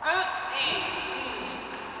 Good knee.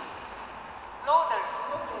 Loaders,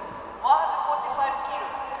 145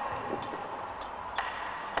 kilos.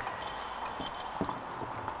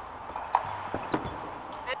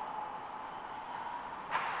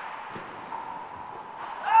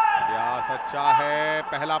 प्रयास अच्छा है।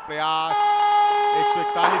 पहला प्रयास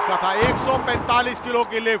 141 का था। 145 kilo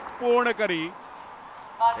की lift पूर्ण करी।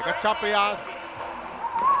 एक अच्छा प्रयास।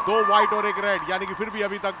 2 व्हाइट और 1 रेड, यानी कि फिर भी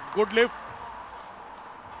अभी तक good lift.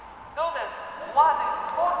 Loaders,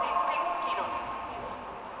 146 kilos.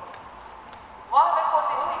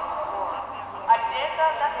 146 for Adresa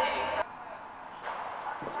Dasevi.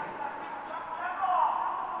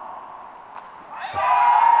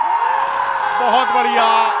 बहुत बढ़िया।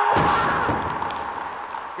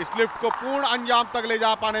 इस लिफ्ट को पूर्ण अंजाम तक ले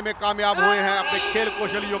जा पाने में कामयाब हुए हैं। अपने खेल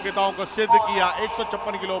कौशल योग्यताओं को सिद्ध किया।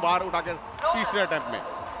 156 किलो भार उठाकर तीसरे अटेम्प्ट में।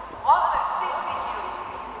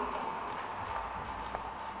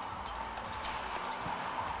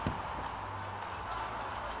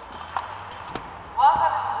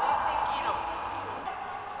 kilos.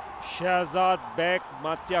 Shahzad Bek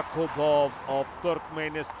Matyakubov of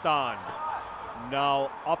Turkmenistan now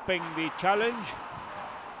upping the challenge,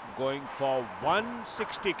 going for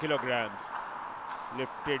 160 kilograms.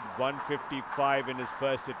 Lifted 155 in his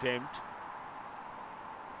first attempt.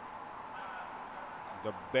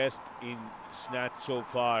 The best in snatch so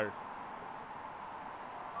far.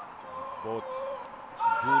 Both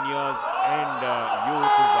juniors and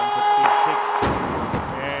youth is 156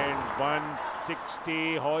 and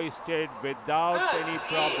 160 hoisted without any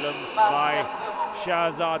problems by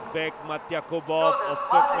Shahzad Bek Matyakubov of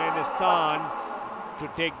Turkmenistan to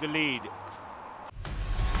take the lead.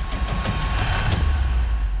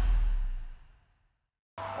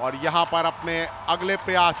 और यहां पर अपने अगले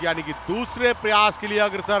प्रयास यानी कि दूसरे प्रयास के लिए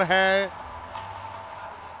अग्रसर है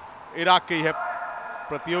इराक के यह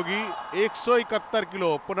प्रतियोगी। 171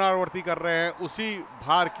 किलो पुनरावर्ती कर रहे हैं उसी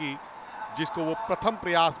भार की जिसको वो प्रथम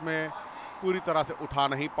प्रयास में पूरी तरह से उठा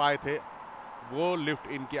नहीं पाए थे। वो लिफ्ट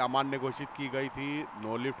इनकी अमान्य घोषित की गई थी,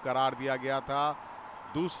 नो लिफ्ट करार दिया गया था।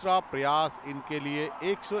 दूसरा प्रयास इनके लिए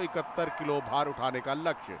 171 किलो भार उठाने का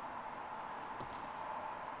लक्ष्य।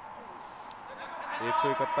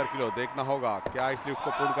 171 किलो, देखना होगा क्या इस लिफ्ट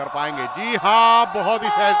को पूर्ण कर पाएंगे। जी हाँ, बहुत ही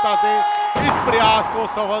सहजता से इस प्रयास को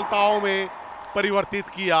सफलताओं में परिवर्तित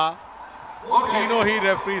किया। तीनों ही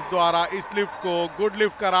रेफरीज द्वारा इस लिफ्ट को गुड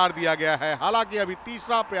लिफ्ट करार दिया गया है। हालांकि अभी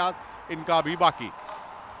तीसरा प्रयास इनका भी बाकी।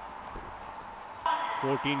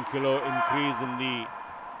 14 kilo increase in the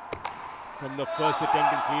from the first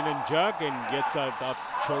attempt in clean and jerk, and gets at up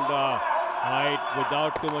shoulder height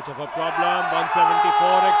without too much of a problem.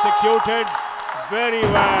 174 executed very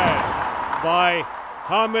well by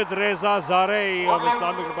Hamid Reza Zarei of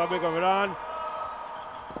Islamic Republic of Iran.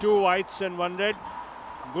 2 whites and 1 red.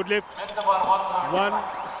 Good lift. At the bar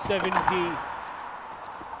 170.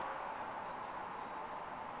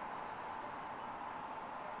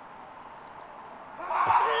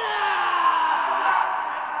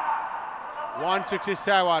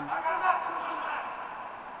 170.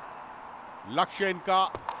 लक्ष्य इनका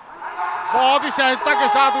बहुत ही सहजता के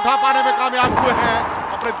साथ उठा पाने में कामयाब हुए हैं।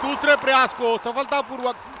 अपने दूसरे प्रयास को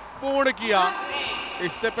सफलतापूर्वक पूर्ण किया।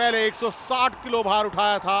 इससे पहले 160 किलो भार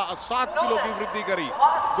उठाया था और 7 किलो की वृद्धि करी।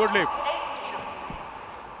 Good lift.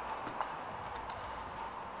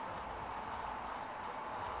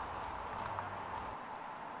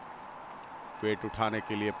 वेट उठाने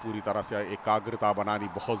के लिए पूरी तरह से एकाग्रता बनानी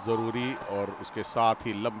बहुत जरूरी, और उसके साथ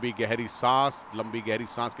ही लंबी गहरी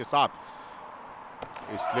सांस के साथ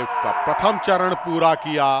इस लिफ्ट का प्रथम चरण पूरा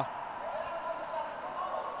किया।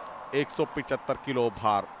 175 किलो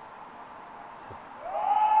भार।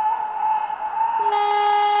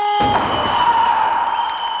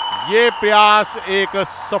 ये प्रयास एक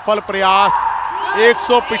सफल प्रयास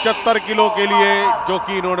 175 किलो के लिए जो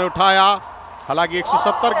कि इन्होंने उठाया। हालांकि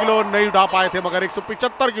 170 किलो नहीं उठा पाए थे, मगर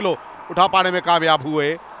 175 किलो उठा पाने में कामयाब हुए।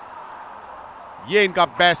 ये इनका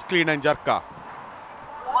बेस्ट क्लीन एंड जर्क का।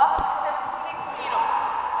 176 kilo.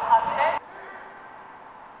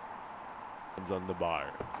 On the bar.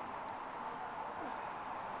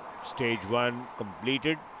 Stage 1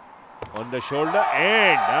 completed on the shoulder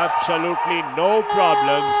and absolutely no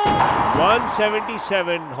problems.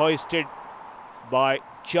 177 hoisted by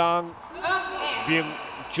Chang Byung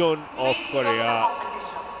Chun of Korea.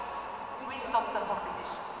 We stop the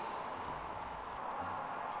competition.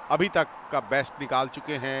 अभी तक का बेस्ट निकाल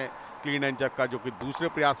चुके हैं क्लीन एंड जर्क का, जो कि दूसरे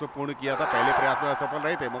प्रयास में पूर्ण किया था। पहले प्रयास में असफल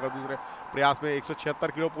रहे थे, मगर दूसरे प्रयास में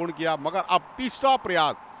 176 किलो पूर्ण किया। मगर अब तीसरा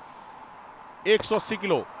प्रयास 180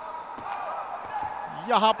 किलो।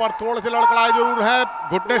 यहां पर थोड़े से लड़खड़ाए जरूर है,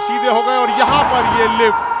 घुटने सीधे हो गए, और यहां पर ये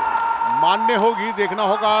लिफ्ट मान्य होगी। देखना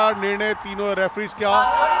होगा निर्णय तीनों रेफरीज का।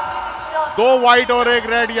 2 व्हाइट और 1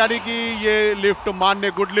 रेड, यानी कि ये लिफ्ट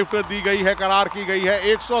मान्य गुड लिफ्ट दी गई है, करार की गई है।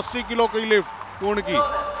 180 किलो की लिफ्ट पूर्ण की।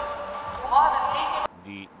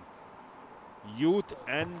 The youth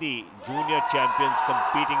and the junior champions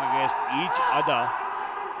competing against each other,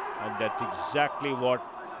 and that's exactly what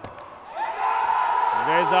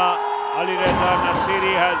Ali Reza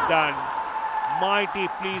Nasiri has done. Mighty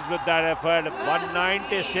pleased with that effort.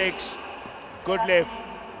 196, good lift.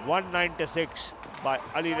 196 by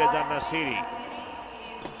Ali Reza Nasiri.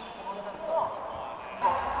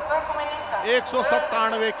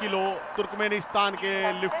 197 kilo Turkmenistan के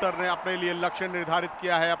lifter ने अपने लिए लक्ष्य निर्धारित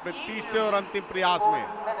किया है अपने तीसरे और अंतिम प्रयास में।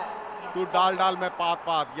 तू डाल में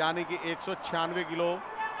पात, यानी कि 196 किलो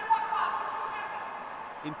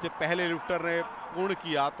इनसे पहले लिफ्टर ने पूर्ण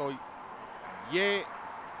किया, तो ये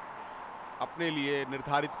अपने लिए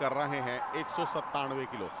निर्धारित कर रहे हैं 197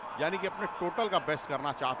 किलो, यानी कि अपने टोटल का बेस्ट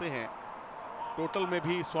करना चाहते हैं। टोटल में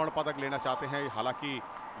भी स्वर्ण पदक लेना चाहते हैं। हालांकि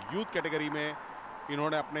यूथ कैटेगरी में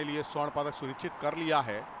इन्होंने अपने लिए स्वर्ण पदक सुनिश्चित कर लिया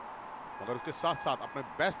है, मगर उसके साथ साथ अपने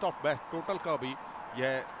बेस्ट ऑफ बेस्ट टोटल का भी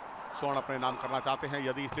यह स्वर्ण अपने नाम करना चाहते हैं।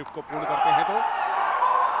 यदि इस लिफ्ट को पूर्ण करते हैं तो,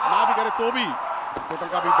 ना भी करें तो भी टोटल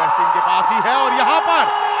का भी बेस्ट इनके पास ही है। और यहाँ पर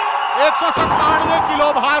 197 किलो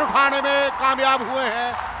भार उठाने में कामयाब हुए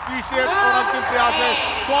हैं। तीसरे और अंतिम प्रयास में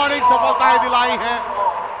स्वर्णिम सफलताएं दिलाई हैं।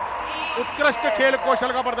 उत्कृष्ट खेल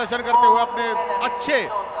कौशल का प्रदर्शन करते हुए अपने अच्छे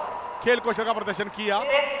खेल कौशल का प्रदर्शन किया।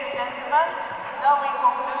 Ladies and gentlemen, now we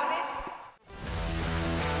conclude it.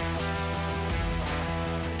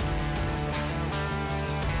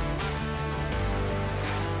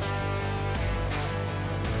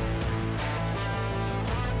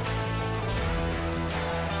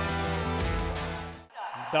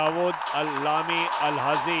 Dawood Al-Lami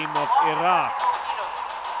Al-Hazim of Iraq.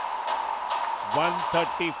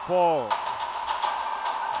 134.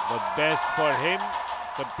 The best for him.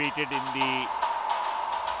 Competed in the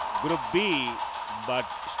Group B, but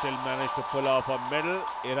still managed to pull off a medal.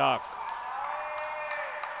 Iraq.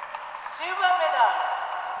 Silver medal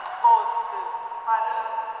goes to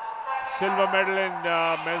Silver medal in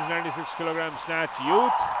men's 96 kilogram snatch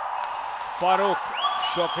youth. Farooq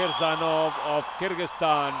Shokhirzanov of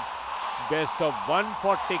Kyrgyzstan, best of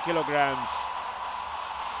 140 kilograms.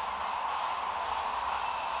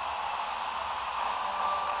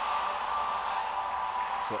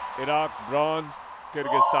 So Iraq bronze,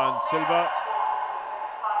 Kyrgyzstan silver.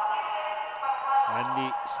 And the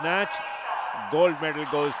snatch gold medal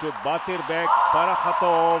goes to Batirbek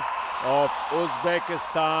Parakhatov of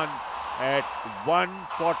Uzbekistan at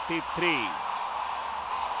 143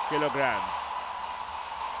 kilograms.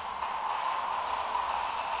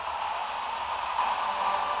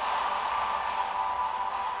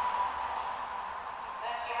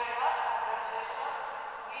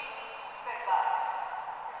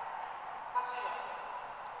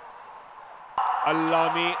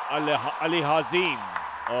 Allami Ali Hazim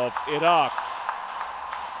of Iraq.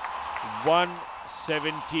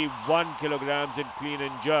 171 kilograms in clean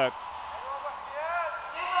and jerk.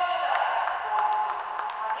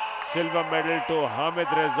 Silver medal to Hamid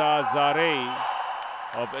Reza Zarei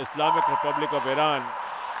of Islamic Republic of Iran.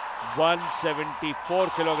 174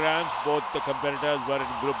 kilograms. Both the competitors were in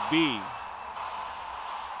Group B.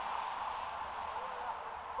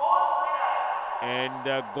 And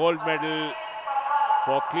gold medal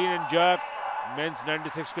for clean and jerk, men's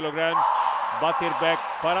 96 kilograms, Batirbek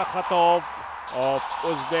Parakhatov of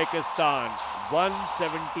Uzbekistan.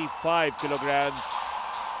 175 kilograms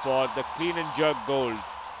for the clean and jerk gold.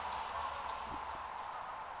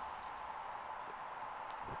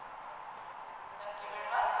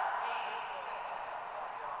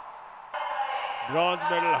 Bronze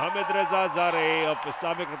medal Hamid Reza Zarei of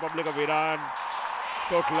Islamic Republic of Iran.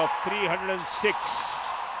 Total of 306.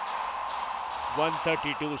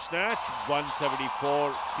 132 snatch,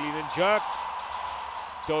 174 clean and jerk.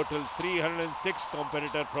 Total 306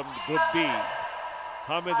 competitor from Group B.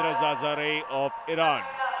 Hamid Reza Zarei of Iran.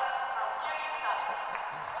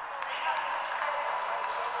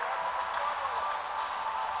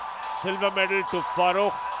 Silver medal to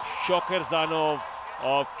Farokh Shokirzanov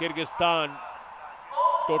of Kyrgyzstan.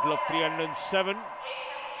 Total of 307.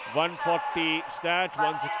 140 snatch,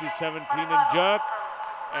 167 clean and jerk.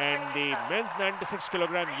 And the men's 96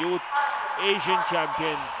 kilogram youth Asian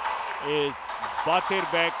champion is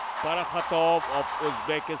Batirbek Parakhatov of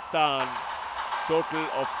Uzbekistan. Total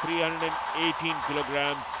of 318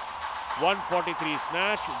 kilograms, 143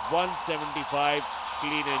 snatch, 175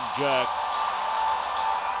 clean and jerk.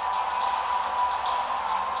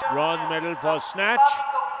 Bronze medal for snatch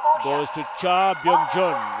goes to Cha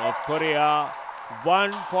Byung-jun of Korea.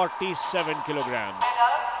 147 kilograms.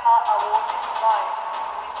 Medals are awarded by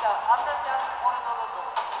Mr. Amrachan Oldododo,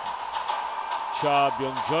 Cha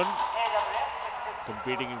Byung-jun AWF Executive.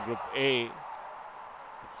 competing in Group A.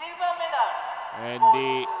 Silver medal And goes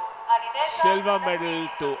the to Alireza silver medal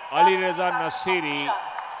Nasiri to of Alireza Islamic Nasiri Iran.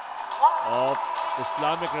 of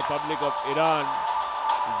Islamic Republic of Iran.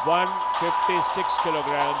 156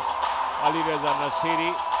 kilograms. Alireza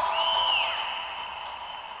Nasiri.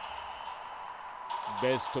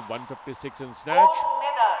 Best of 156 in snatch. Gold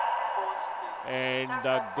medal goes to And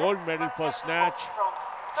the Shahzad gold Bek medal for Matyakubov snatch, from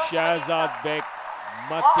Shahzad Turkmenistan. Bek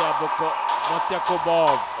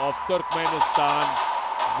Matyakubov of Turkmenistan.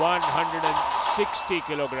 160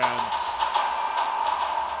 kilograms.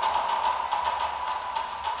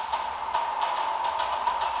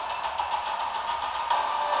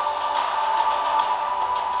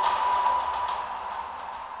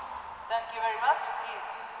 Thank you very much. Please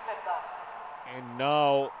step back. And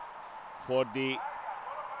now for the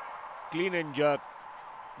clean and jerk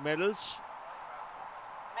medals.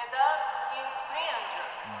 Medals in clean and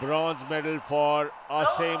jerk. Bronze medal for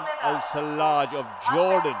Asim Bronze medal Al-Salaj of Asim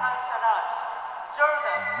Jordan. Al-Salaj,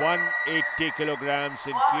 Jordan. 180 kilograms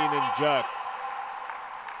in clean and jerk.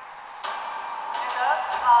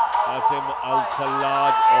 Medals are Asim awarded by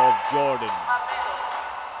Al-Salaj of Jordan. Mamedov,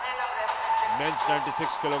 AWF Executive. Men's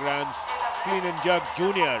 96 kilograms clean and jerk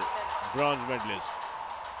junior bronze medalist.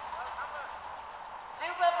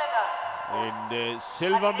 Silver medal And the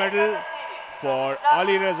silver medal for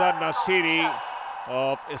Alireza Nasiri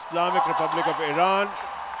of Islamic Republic of Iran.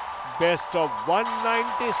 Best of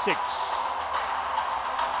 196.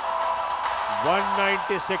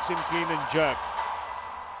 196 in clean and jerk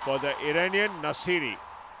for the Iranian Nasiri.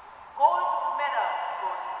 gold medal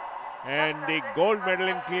goes to And the gold medal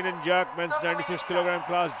in clean and jerk men's 96 kilogram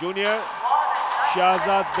class junior, 190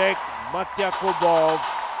 Shahzad Bek Matyakubov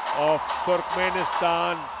of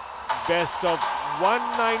Turkmenistan. Best of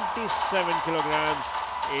 197 kilograms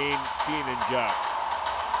in clean and jerk.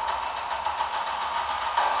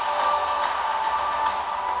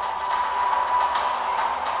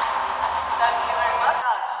 Thank you very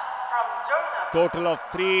much. From Jordan. Total of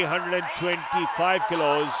 325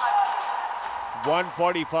 kilos,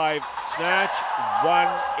 145 snatch,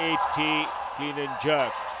 180 clean and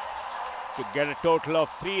jerk. To get a total of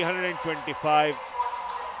 325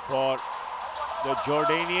 for the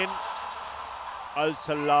Jordanian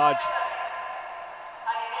Al-Salaj.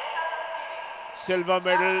 Silver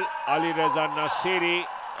medal Ali Reza Nasiri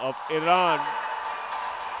of Iran.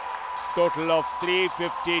 Total of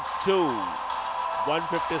 352.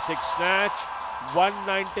 156 snatch,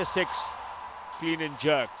 196 clean and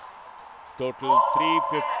jerk. Total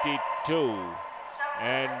 352.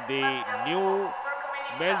 And the new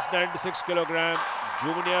men's 96 kilogram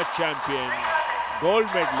junior champion, gold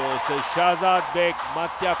medalist is Shahzad Bek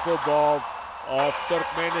Matyakubov of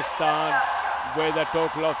Turkmenistan. with a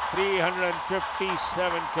total of 357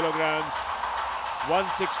 kilograms,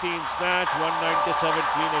 116 snatch, 197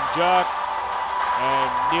 clean and jerk, and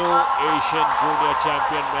new Asian junior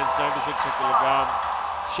champion men's 96 kilogram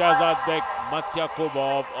Shahzad Bek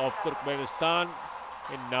Matyakubov of Turkmenistan.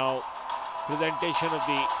 And now presentation of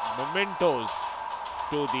the mementos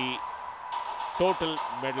to the total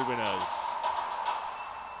medal winners.